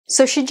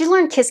So should you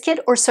learn Qiskit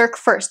or Cirq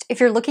first if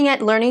you're looking at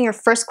learning your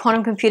first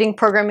quantum computing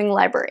programming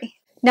library?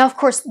 Now, of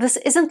course, this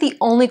isn't the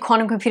only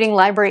quantum computing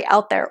library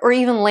out there, or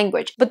even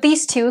language, but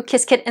these two,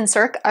 Qiskit and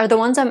Cirq, are the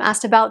ones I'm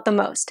asked about the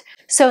most.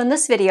 So in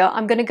this video,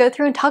 I'm going to go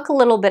through and talk a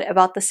little bit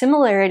about the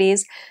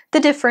similarities, the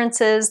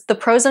differences, the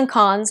pros and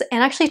cons,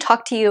 and actually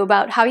talk to you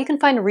about how you can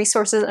find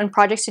resources and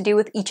projects to do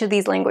with each of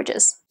these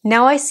languages.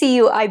 Now I see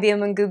you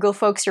IBM and Google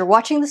folks, you're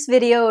watching this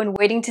video and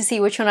waiting to see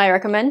which one I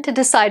recommend to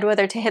decide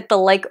whether to hit the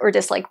like or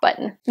dislike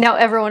button. Now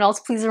everyone else,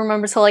 please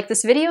remember to like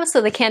this video so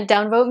they can't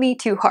downvote me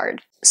too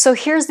hard. So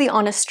here's the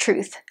honest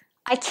truth.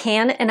 I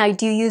can and I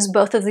do use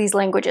both of these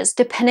languages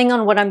depending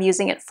on what I'm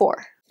using it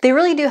for. They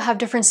really do have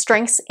different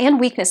strengths and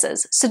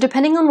weaknesses, so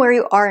depending on where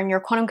you are in your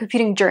quantum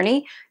computing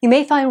journey, you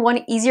may find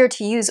one easier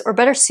to use or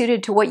better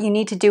suited to what you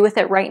need to do with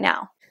it right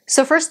now.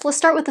 So first, let's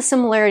start with the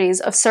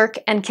similarities of Cirq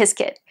and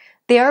Qiskit.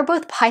 They are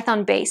both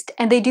Python-based,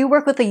 and they do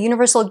work with a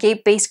universal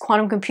gate-based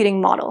quantum computing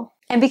model.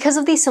 And because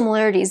of these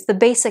similarities, the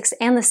basics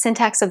and the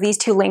syntax of these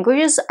two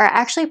languages are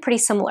actually pretty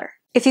similar.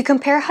 If you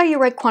compare how you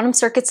write quantum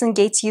circuits and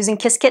gates using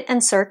Qiskit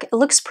and Cirq, it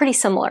looks pretty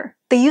similar.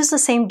 They use the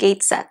same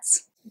gate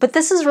sets. But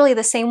this is really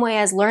the same way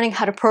as learning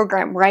how to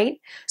program, right?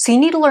 So you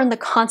need to learn the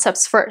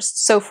concepts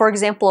first, so for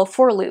example a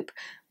for loop,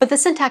 but the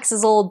syntax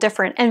is a little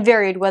different and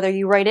varied whether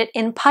you write it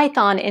in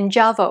Python, in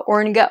Java,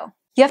 or in Go.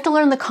 You have to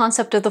learn the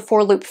concept of the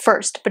for loop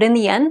first, but in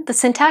the end, the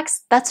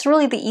syntax, that's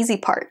really the easy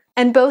part.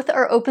 And both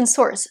are open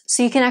source,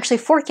 so you can actually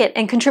fork it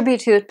and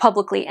contribute to it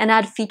publicly and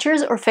add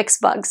features or fix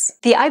bugs.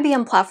 The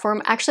IBM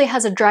platform actually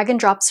has a drag and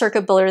drop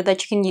circuit builder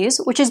that you can use,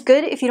 which is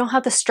good if you don't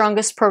have the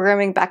strongest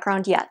programming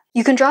background yet.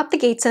 You can drop the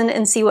gates in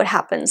and see what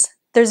happens.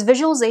 There's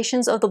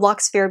visualizations of the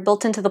block sphere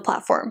built into the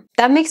platform.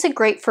 That makes it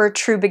great for a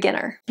true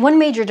beginner. One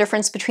major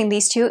difference between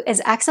these two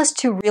is access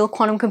to real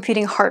quantum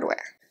computing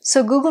hardware.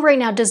 So Google right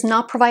now does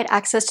not provide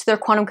access to their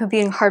quantum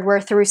computing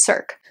hardware through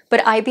Cirq,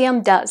 but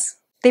IBM does.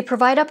 They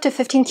provide up to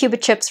 15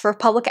 qubit chips for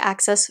public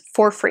access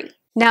for free.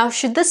 Now,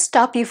 should this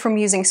stop you from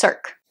using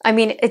Cirq? I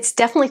mean, it's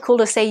definitely cool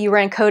to say you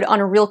ran code on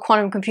a real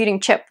quantum computing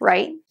chip,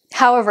 right?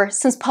 However,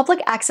 since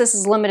public access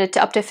is limited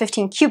to up to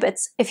 15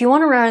 qubits, if you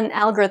want to run an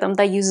algorithm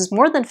that uses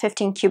more than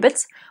 15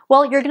 qubits,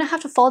 well, you're going to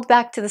have to fall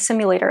back to the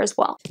simulator as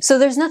well. So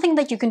there's nothing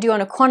that you can do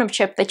on a quantum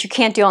chip that you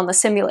can't do on the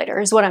simulator,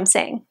 is what I'm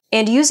saying.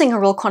 And using a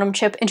real quantum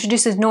chip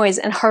introduces noise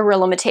and hardware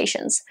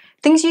limitations.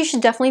 Things you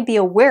should definitely be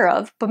aware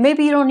of, but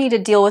maybe you don't need to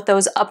deal with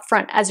those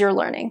upfront as you're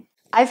learning.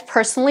 I've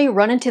personally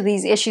run into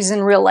these issues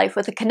in real life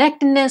with the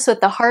connectedness, with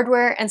the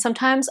hardware, and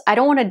sometimes I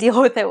don't want to deal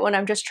with it when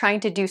I'm just trying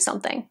to do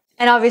something.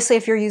 And obviously,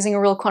 if you're using a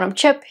real quantum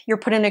chip, you're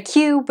put in a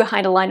queue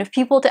behind a line of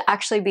people to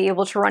actually be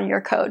able to run your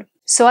code.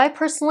 So I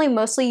personally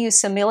mostly use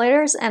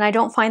simulators, and I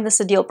don't find this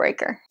a deal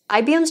breaker.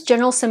 IBM's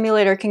general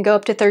simulator can go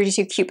up to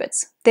 32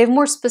 qubits. They have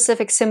more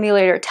specific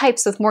simulator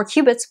types with more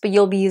qubits, but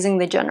you'll be using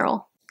the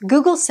general.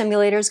 Google's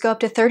simulators go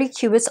up to 30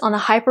 qubits on the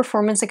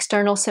high-performance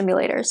external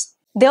simulators.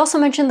 They also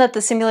mentioned that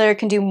the simulator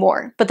can do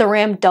more, but the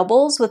RAM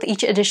doubles with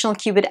each additional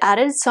qubit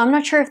added, so I'm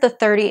not sure if the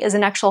 30 is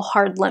an actual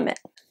hard limit.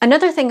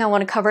 Another thing I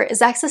want to cover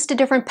is access to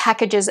different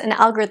packages and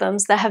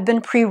algorithms that have been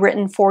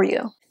pre-written for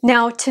you.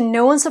 Now, to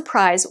no one's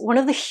surprise, one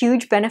of the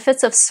huge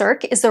benefits of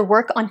Cirq is their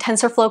work on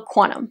Tensorflow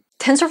Quantum.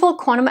 Tensorflow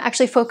Quantum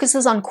actually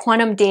focuses on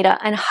quantum data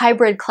and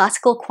hybrid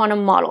classical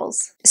quantum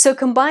models. So it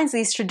combines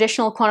these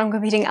traditional quantum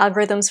computing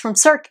algorithms from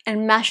Cirq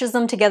and mashes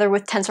them together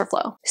with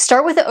TensorFlow.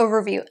 Start with the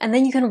overview, and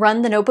then you can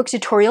run the notebook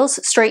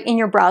tutorials straight in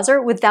your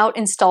browser without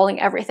installing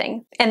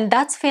everything. And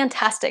that's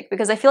fantastic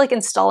because I feel like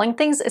installing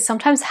things is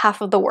sometimes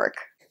half of the work.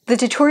 The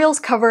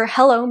tutorials cover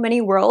hello, many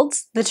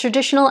worlds, the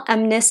traditional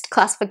MNIST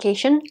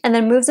classification, and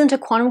then moves into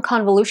quantum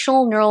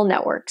convolutional neural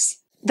networks.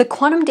 The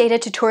quantum data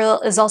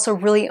tutorial is also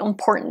really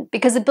important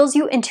because it builds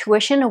you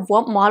intuition of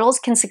what models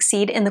can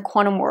succeed in the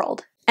quantum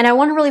world. And I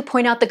want to really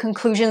point out the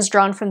conclusions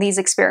drawn from these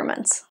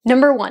experiments.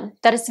 Number one,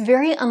 that it's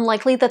very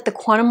unlikely that the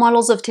quantum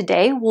models of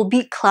today will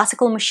beat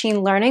classical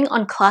machine learning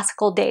on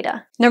classical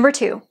data. Number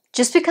two,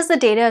 just because the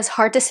data is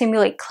hard to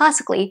simulate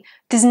classically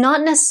does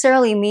not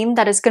necessarily mean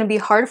that it's going to be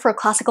hard for a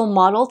classical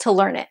model to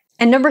learn it.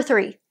 And number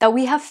three, that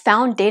we have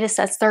found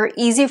datasets that are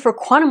easy for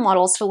quantum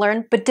models to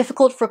learn but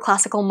difficult for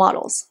classical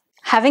models.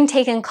 Having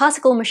taken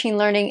classical machine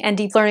learning and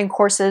deep learning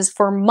courses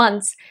for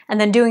months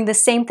and then doing the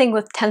same thing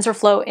with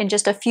TensorFlow in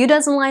just a few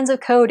dozen lines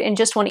of code in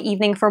just one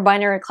evening for a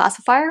binary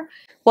classifier,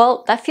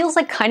 well, that feels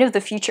like kind of the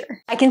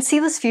future. I can see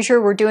this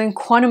future where doing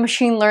quantum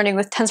machine learning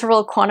with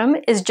TensorFlow Quantum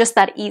is just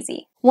that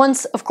easy.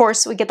 Once, of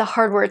course, we get the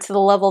hardware to the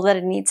level that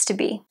it needs to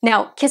be.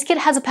 Now, Qiskit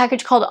has a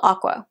package called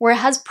Aqua, where it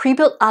has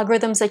pre-built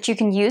algorithms that you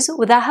can use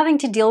without having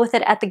to deal with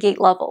it at the gate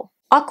level.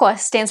 Aqua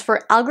stands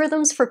for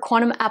Algorithms for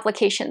Quantum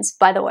Applications,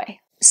 by the way.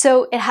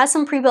 So it has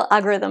some pre-built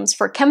algorithms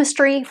for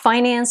chemistry,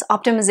 finance,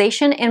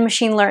 optimization, and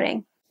machine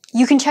learning.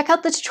 You can check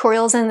out the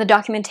tutorials and the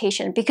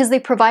documentation because they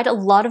provide a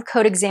lot of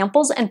code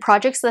examples and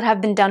projects that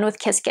have been done with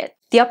Qiskit.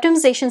 The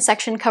optimization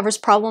section covers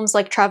problems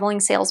like traveling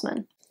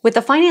salesman. With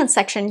the finance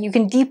section, you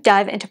can deep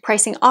dive into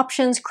pricing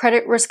options,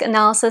 credit risk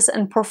analysis,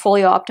 and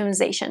portfolio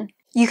optimization.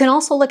 You can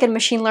also look at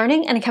machine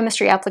learning and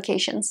chemistry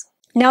applications.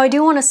 Now I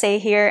do want to say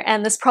here,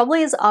 and this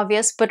probably is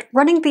obvious, but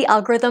running the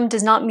algorithm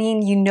does not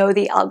mean you know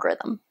the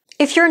algorithm.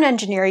 If you're an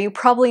engineer, you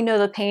probably know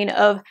the pain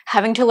of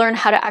having to learn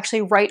how to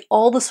actually write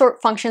all the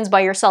sort functions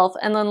by yourself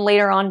and then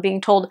later on being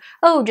told,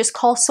 oh, just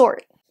call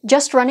sort.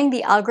 Just running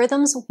the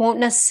algorithms won't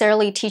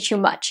necessarily teach you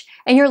much,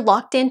 and you're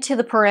locked into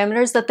the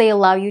parameters that they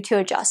allow you to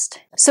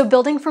adjust. So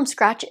building from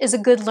scratch is a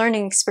good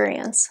learning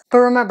experience. But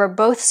remember,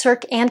 both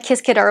Cirq and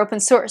Qiskit are open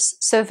source,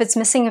 so if it's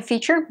missing a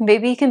feature,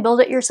 maybe you can build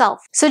it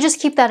yourself. So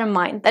just keep that in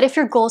mind, that if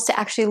your goal is to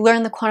actually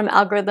learn the quantum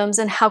algorithms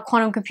and how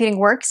quantum computing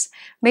works,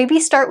 maybe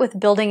start with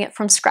building it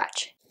from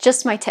scratch.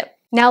 Just my tip.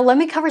 Now let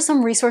me cover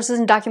some resources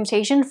and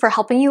documentation for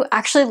helping you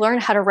actually learn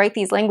how to write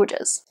these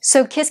languages.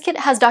 So Qiskit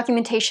has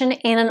documentation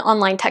and an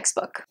online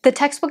textbook. The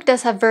textbook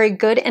does have very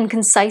good and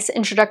concise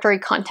introductory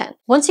content.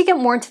 Once you get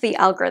more into the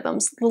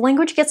algorithms, the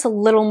language gets a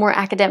little more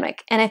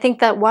academic, and I think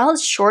that while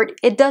it's short,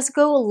 it does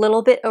go a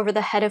little bit over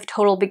the head of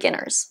total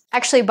beginners.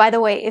 Actually, by the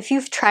way, if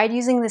you've tried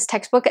using this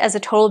textbook as a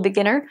total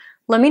beginner,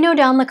 let me know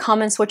down in the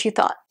comments what you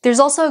thought. There's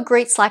also a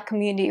great Slack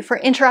community for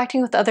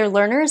interacting with other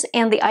learners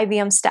and the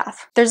IBM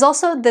staff. There's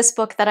also this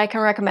book that I can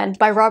recommend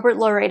by Robert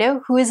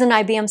Laredo, who is an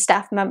IBM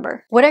staff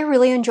member. What I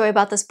really enjoy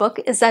about this book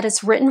is that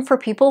it's written for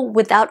people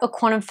without a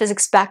quantum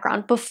physics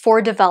background, but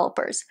for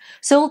developers.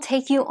 So it'll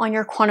take you on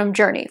your quantum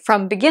journey,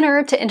 from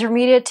beginner to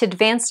intermediate to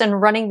advanced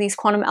and running these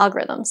quantum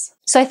algorithms.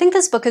 So I think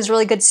this book is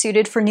really good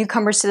suited for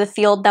newcomers to the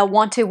field that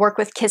want to work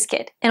with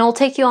Qiskit, and it'll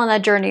take you on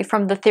that journey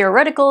from the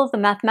theoretical, the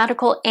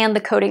mathematical, and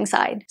the coding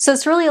side. So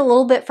it's really a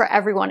little bit for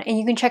everyone, and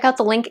you can check out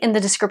the link in the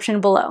description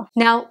below.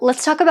 Now,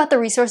 let's talk about the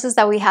resources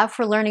that we have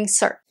for learning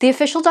Cirq. The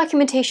official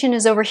documentation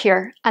is over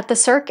here at the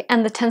Cirq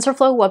and the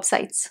Tensorflow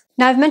websites.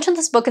 Now, I've mentioned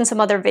this book in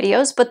some other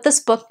videos, but this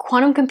book,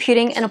 Quantum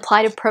Computing: An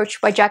Applied Approach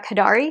by Jack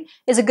Hadary,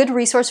 is a good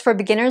resource for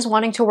beginners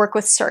wanting to work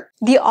with Cirq.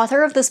 The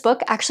author of this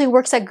book actually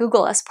works at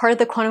Google as part of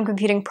the quantum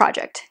computing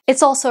project.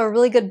 It's also a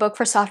really good book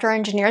for software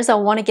engineers that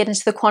want to get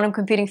into the quantum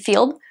computing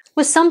field,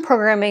 with some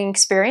programming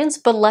experience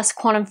but less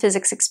quantum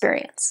physics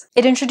experience.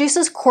 It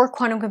introduces core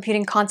quantum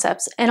computing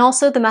concepts and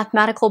also the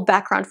mathematical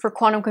background for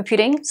quantum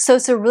computing, so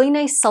it's a really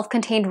nice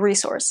self-contained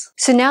resource.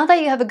 So now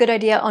that you have a good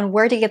idea on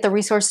where to get the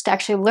resources to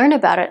actually learn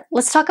about it,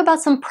 let's talk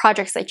about some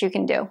projects that you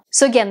can do.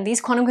 So again,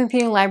 these quantum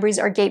computing libraries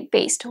are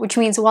gate-based, which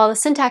means while the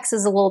syntax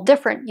is a little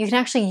different, you can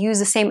actually use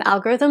the same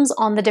algorithms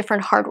on the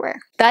different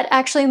hardware. That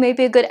actually may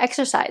be a good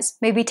exercise.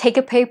 Maybe take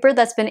a paper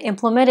that's been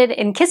implemented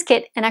in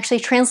Qiskit and actually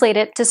translate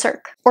it to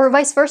Cirq, or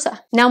vice versa.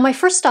 Now, my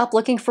first stop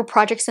looking for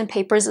projects and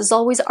papers is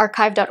always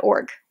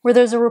archive.org, where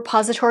there's a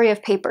repository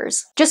of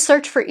papers. Just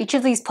search for each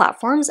of these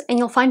platforms and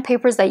you'll find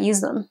papers that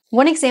use them.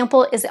 One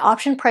example is the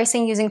option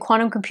pricing using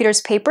quantum computers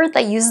paper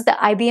that uses the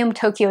IBM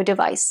Tokyo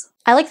device.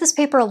 I like this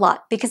paper a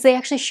lot because they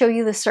actually show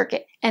you the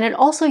circuit, and it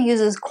also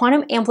uses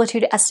quantum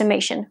amplitude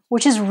estimation,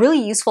 which is really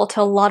useful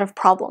to a lot of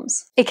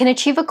problems. It can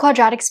achieve a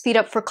quadratic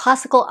speedup for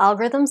classical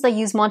algorithms that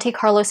use Monte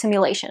Carlo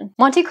simulation.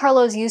 Monte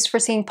Carlo is used for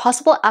seeing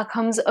possible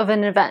outcomes of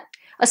an event,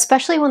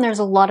 especially when there's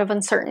a lot of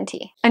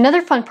uncertainty.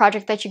 Another fun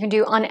project that you can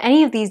do on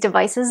any of these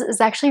devices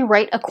is actually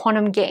write a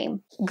quantum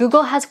game.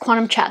 Google has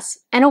quantum chess,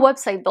 and a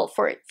website built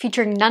for it,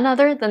 featuring none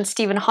other than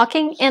Stephen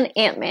Hawking and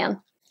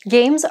Ant-Man.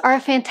 Games are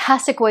a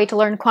fantastic way to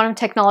learn quantum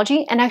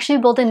technology and actually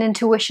build an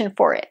intuition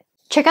for it.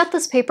 Check out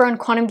this paper on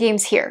quantum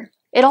games here.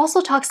 It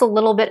also talks a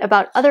little bit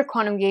about other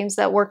quantum games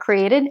that were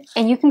created,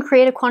 and you can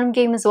create a quantum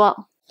game as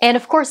well. And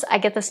of course, I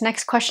get this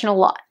next question a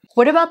lot.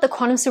 What about the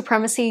quantum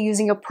supremacy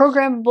using a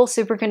programmable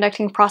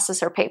superconducting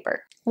processor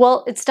paper?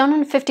 Well, it's done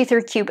on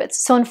 53 qubits,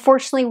 so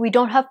unfortunately we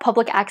don't have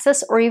public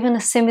access or even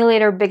a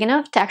simulator big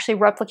enough to actually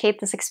replicate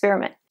this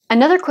experiment.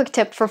 Another quick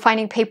tip for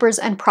finding papers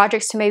and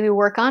projects to maybe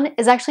work on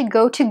is actually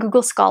go to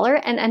Google Scholar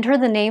and enter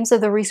the names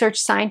of the research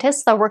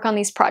scientists that work on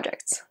these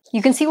projects.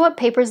 You can see what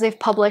papers they've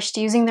published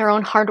using their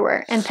own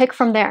hardware and pick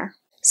from there.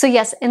 So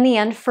yes, in the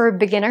end, for a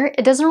beginner,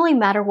 it doesn't really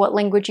matter what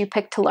language you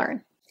pick to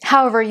learn.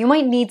 However, you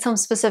might need some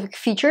specific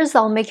features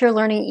that will make your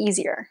learning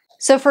easier.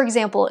 So for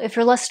example, if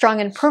you're less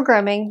strong in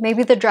programming,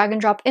 maybe the drag and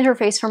drop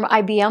interface from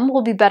IBM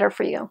will be better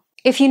for you.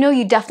 If you know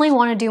you definitely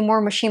want to do more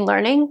machine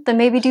learning, then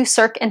maybe do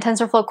Cirq and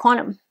Tensorflow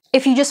Quantum.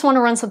 If you just want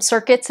to run some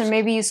circuits and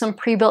maybe use some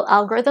pre-built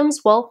algorithms,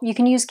 well, you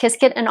can use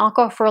Qiskit and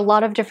Aqua for a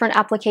lot of different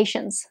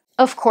applications.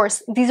 Of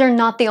course, these are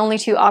not the only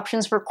two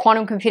options for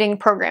quantum computing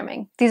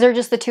programming. These are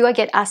just the two I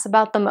get asked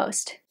about the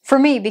most. For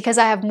me, because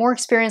I have more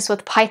experience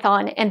with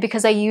Python and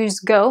because I use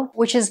Go,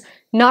 which is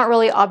not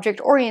really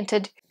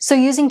object-oriented, so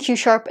using Q#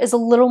 is a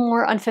little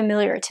more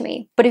unfamiliar to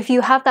me. But if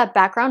you have that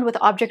background with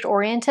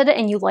object-oriented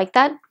and you like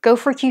that, go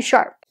for Q#.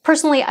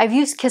 Personally, I've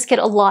used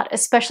Qiskit a lot,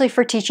 especially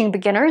for teaching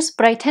beginners,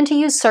 but I tend to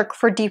use Cirq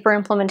for deeper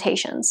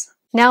implementations.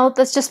 Now,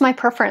 that's just my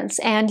preference,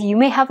 and you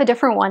may have a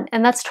different one,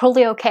 and that's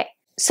totally okay.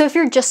 So if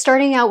you're just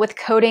starting out with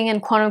coding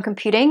and quantum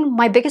computing,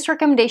 my biggest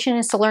recommendation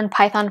is to learn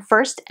Python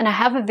first, and I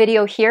have a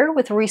video here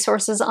with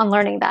resources on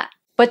learning that.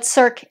 But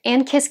Cirq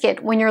and Qiskit,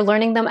 when you're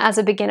learning them as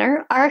a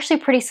beginner, are actually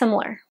pretty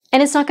similar.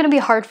 And it's not going to be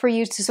hard for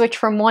you to switch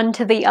from one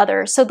to the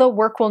other, so the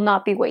work will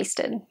not be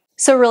wasted.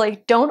 So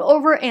really, don't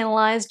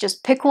overanalyze,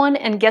 just pick one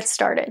and get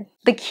started.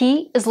 The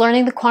key is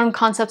learning the quantum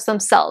concepts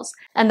themselves,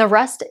 and the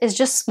rest is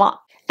just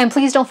small. And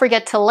please don't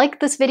forget to like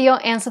this video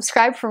and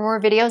subscribe for more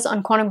videos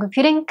on quantum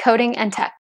computing, coding, and tech.